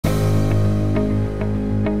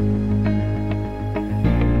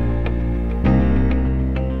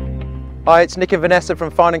Hi, it's Nick and Vanessa from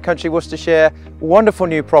Fine and Country Worcestershire. Wonderful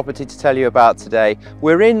new property to tell you about today.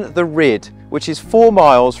 We're in the Rhydd, which is 4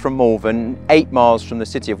 miles from Malvern, 8 miles from the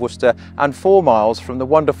city of Worcester and 4 miles from the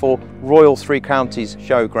wonderful Royal Three Counties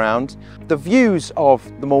showground. The views of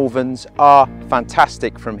the Malverns are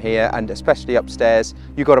fantastic from here, and especially upstairs.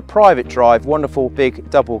 You've got a private drive, wonderful big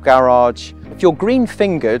double garage. If you're green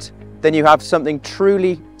fingered, then you have something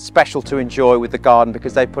truly special to enjoy with the garden,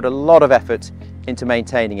 because they put a lot of effort into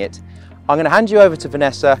maintaining it. I'm going to hand you over to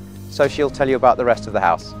Vanessa so she'll tell you about the rest of the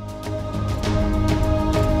house.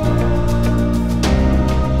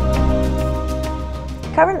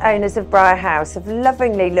 Current owners of Briar House have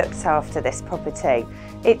lovingly looked after this property.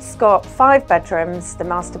 It's got 5 bedrooms, the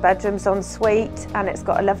master bedroom's en suite, and it's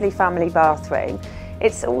got a lovely family bathroom.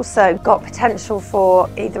 It's also got potential for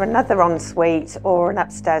either another ensuite or an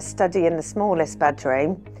upstairs study in the smallest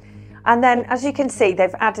bedroom. And then, as you can see,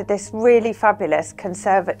 they've added this really fabulous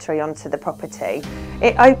conservatory onto the property.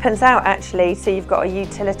 It opens out actually, so you've got a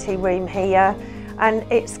utility room here, and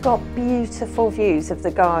it's got beautiful views of the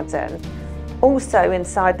garden. Also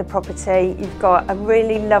inside the property, you've got a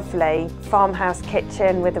really lovely farmhouse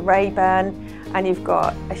kitchen with a Rayburn, and you've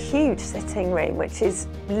got a huge sitting room which is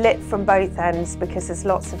lit from both ends because there's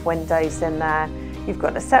lots of windows in there. You've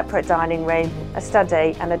got a separate dining room, a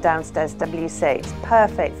study and a downstairs WC. It's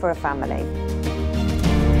perfect for a family.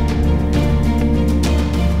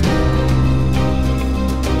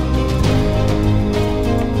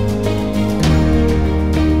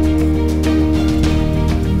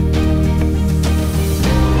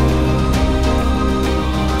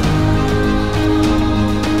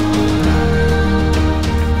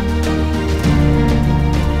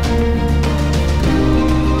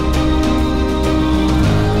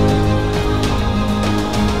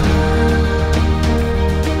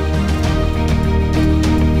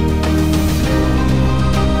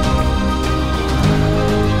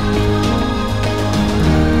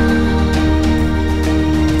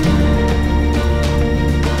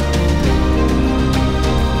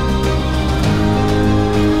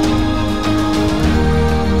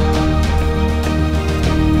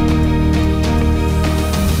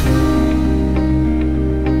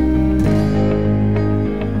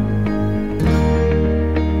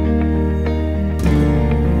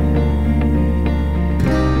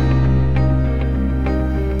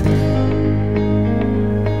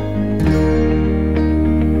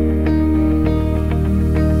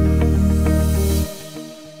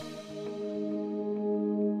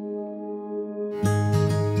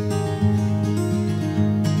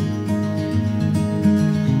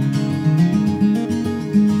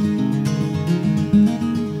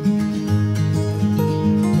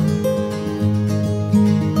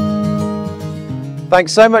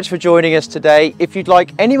 Thanks so much for joining us today. If you'd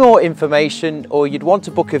like any more information or you'd want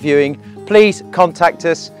to book a viewing, please contact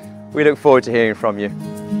us. We look forward to hearing from you.